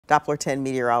Doppler 10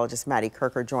 meteorologist Maddie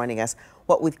Kirker joining us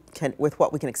with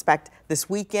what we can expect this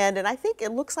weekend. And I think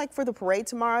it looks like for the parade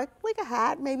tomorrow, like a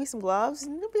hat, maybe some gloves,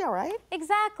 and it'll be all right.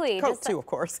 Exactly. Coat too, of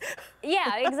course.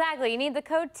 Yeah, exactly. You need the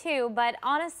coat too, but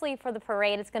honestly for the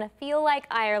parade, it's going to feel like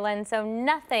Ireland, so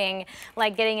nothing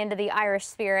like getting into the Irish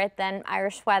spirit than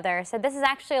Irish weather. So this is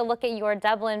actually a look at your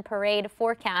Dublin parade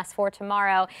forecast for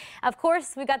tomorrow. Of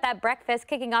course, we got that breakfast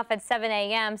kicking off at 7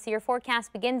 a.m., so your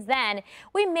forecast begins then.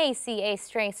 We may see a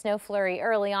stray snow flurry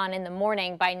early on in the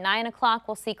morning. By 9 o'clock,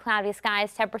 we'll see cloudy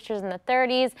skies, temperatures in the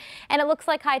 30s, and it looks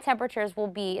like high temperatures will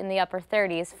be in the upper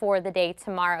 30s for the day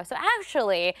tomorrow. So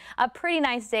actually, a pretty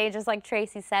nice day, just like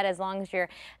Tracy said. As long as you're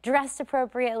dressed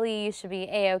appropriately, you should be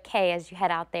a-okay as you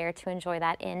head out there to enjoy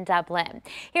that in Dublin.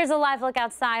 Here's a live look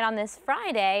outside on this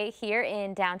Friday here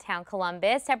in downtown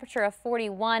Columbus. Temperature of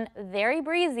 41, very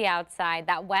breezy outside.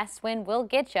 That west wind will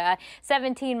get you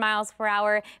 17 miles per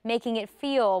hour, making it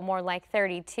feel more like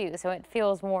 32. So it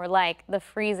feels more like the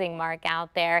freezing mark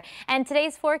out there. And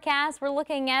today's forecast, we're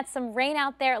looking at some rain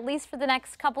out there, at least for the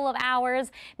next couple of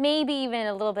hours, maybe even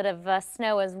a little bit of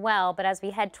snow as well. But as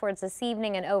we head towards this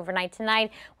evening and overnight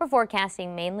tonight, we're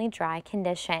forecasting mainly dry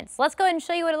conditions. Let's go ahead and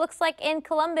show you what it looks like in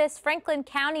Columbus. Franklin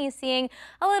County is seeing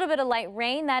a little bit of light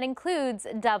rain. That includes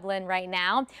Dublin right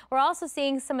now. We're also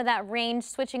seeing some of that rain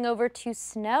switching over to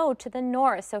snow to the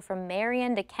north. So from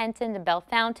Marion to Kenton to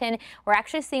Bellefontaine, we're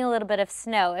actually seeing a little bit of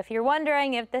snow. If you're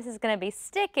wondering if this is going to be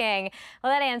sticking,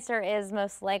 well, that answer is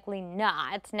most likely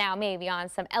not. Now, maybe on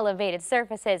some elevated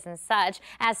surfaces and such,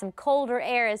 as some colder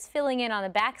air is filling in on the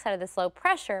backside of this low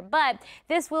pressure, but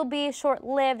this will be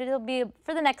short-lived. It'll be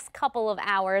for the next couple of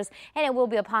hours, and it will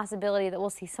be a possibility that we'll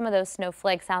see some of those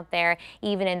snowflakes out there,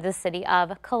 even in the city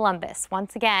of Columbus.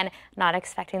 Once again, not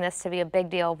expecting this to be a big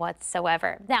deal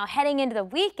whatsoever. Now, heading into the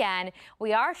weekend,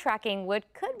 we are tracking what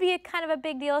could be a kind of a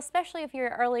big deal, especially if you're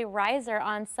an early riser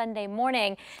on Sunday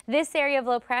morning. This area of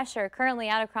low pressure currently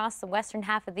out across the western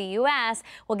half of the U.S.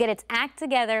 will get its act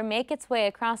together, make its way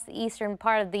across the eastern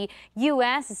part of the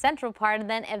U.S., the central part, and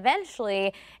then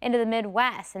eventually into the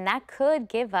Midwest. And that could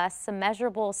give us some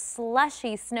measurable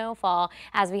slushy snowfall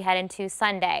as we head into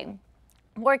Sunday.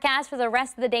 Forecast for the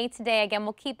rest of the day today, again,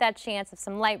 we'll keep that chance of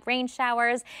some light rain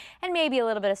showers and maybe a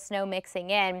little bit of snow mixing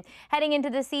in. Heading into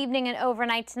this evening and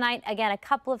overnight tonight, again, a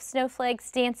couple of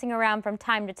snowflakes dancing around from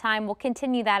time to time. We'll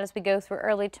continue that as we go through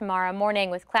early tomorrow morning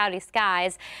with cloudy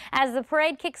skies. As the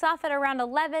parade kicks off at around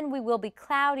 11, we will be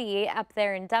cloudy up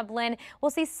there in Dublin.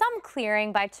 We'll see some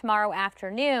clearing by tomorrow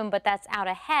afternoon, but that's out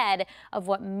ahead of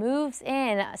what moves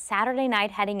in Saturday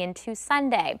night heading into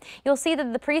Sunday. You'll see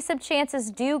that the precip chances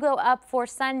do go up for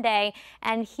Sunday,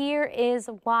 and here is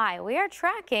why. We are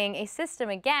tracking a system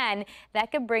again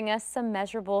that could bring us some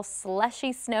measurable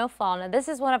slushy snowfall. Now, this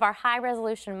is one of our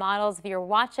high-resolution models. If you were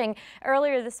watching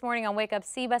earlier this morning on Wake Up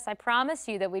CBUS, I promised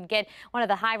you that we'd get one of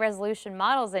the high-resolution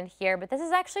models in here, but this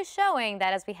is actually showing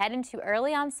that as we head into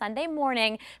early on Sunday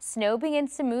morning, snow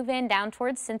begins to move in down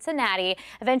towards Cincinnati,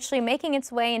 eventually making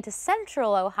its way into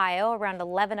central Ohio around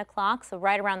 11 o'clock, so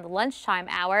right around the lunchtime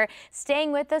hour,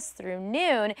 staying with us through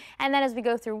noon, and then as we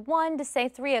go through 1 to say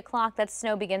 3 o'clock, that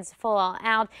snow begins to fall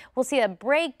out. We'll see a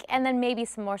break and then maybe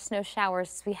some more snow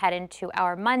showers as we head into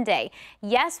our Monday.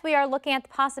 Yes, we are looking at the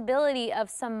possibility of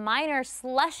some minor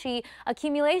slushy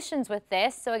accumulations with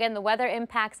this. So again, the weather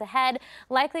impacts ahead,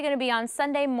 likely going to be on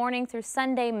Sunday morning through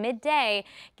Sunday midday.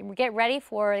 Get ready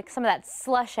for some of that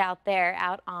slush out there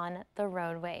out on the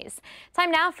roadways.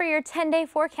 Time now for your 10-day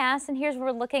forecast, and here's what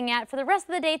we're looking at for the rest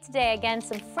of the day today. Again,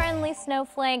 some friendly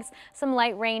snowflakes, some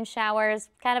light rain showers.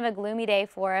 Kind of a gloomy day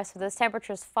for us with those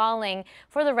temperatures falling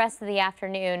for the rest of the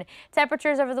afternoon.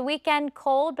 Temperatures over the weekend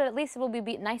cold, but at least it will be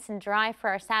nice and dry for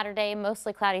our Saturday,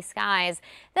 mostly cloudy skies.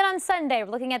 Then on Sunday, we're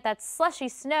looking at that slushy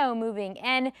snow moving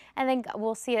in, and then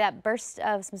we'll see that burst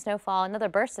of some snowfall, another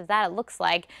burst of that it looks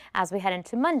like, as we head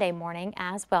into Monday morning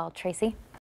as well. Tracy?